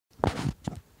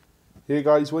Hey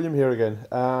guys, William here again.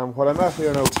 What I'm at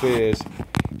here now today is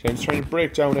I'm just trying to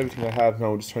break down everything I have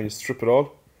now, just trying to strip it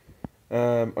all.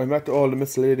 I'm at all the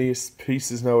miscellaneous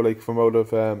pieces now, like from out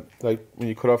of like when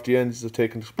you cut off the ends of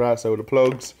taking the brass out of the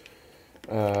plugs,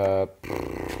 to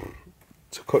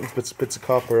cutting bits of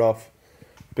copper off,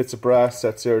 bits of brass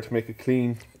that's there to make it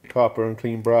clean copper and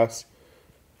clean brass.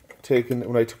 Taking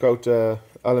when I took out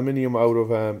aluminium out of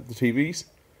the TVs.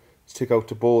 Take out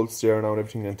the bolts there now and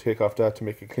everything and take off that to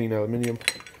make it clean aluminium.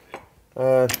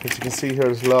 As you can see here,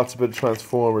 there's lots of bit of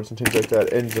transformers and things like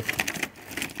that. Ends of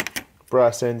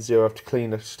brass ends there, I have to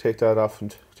clean it, take that off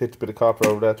and take a bit of copper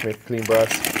out of that to make it clean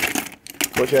brass.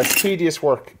 But yeah, it's tedious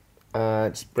work,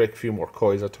 and just break a few more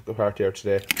coils I took apart there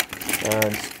today.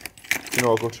 And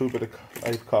I'll go through a bit of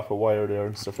I have copper wire there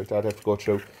and stuff like that I have to go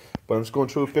through. But I'm just going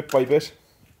through it bit by bit.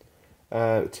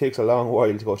 It takes a long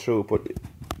while to go through, but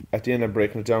at the end I'm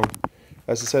breaking it down.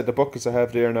 As I said, the buckets I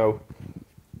have there now,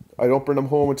 I don't bring them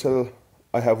home until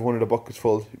I have one of the buckets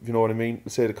full, if you know what I mean.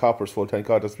 Say the copper's full, thank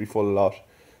God that's be full a lot.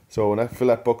 So when I fill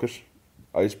that bucket,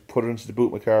 I just put it into the boot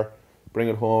of my car, bring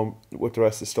it home with the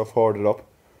rest of the stuff hoarded up.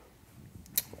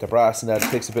 The brass and that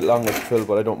takes a bit longer to fill,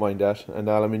 but I don't mind that. And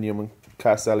the aluminium and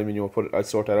cast aluminium, I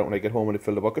sort that out when I get home and I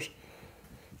fill the bucket.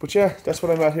 But yeah, that's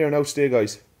what I'm at here now today,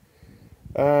 guys.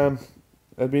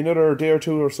 It'll be another day or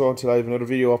two or so until I have another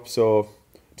video up, so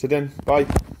till then, bye.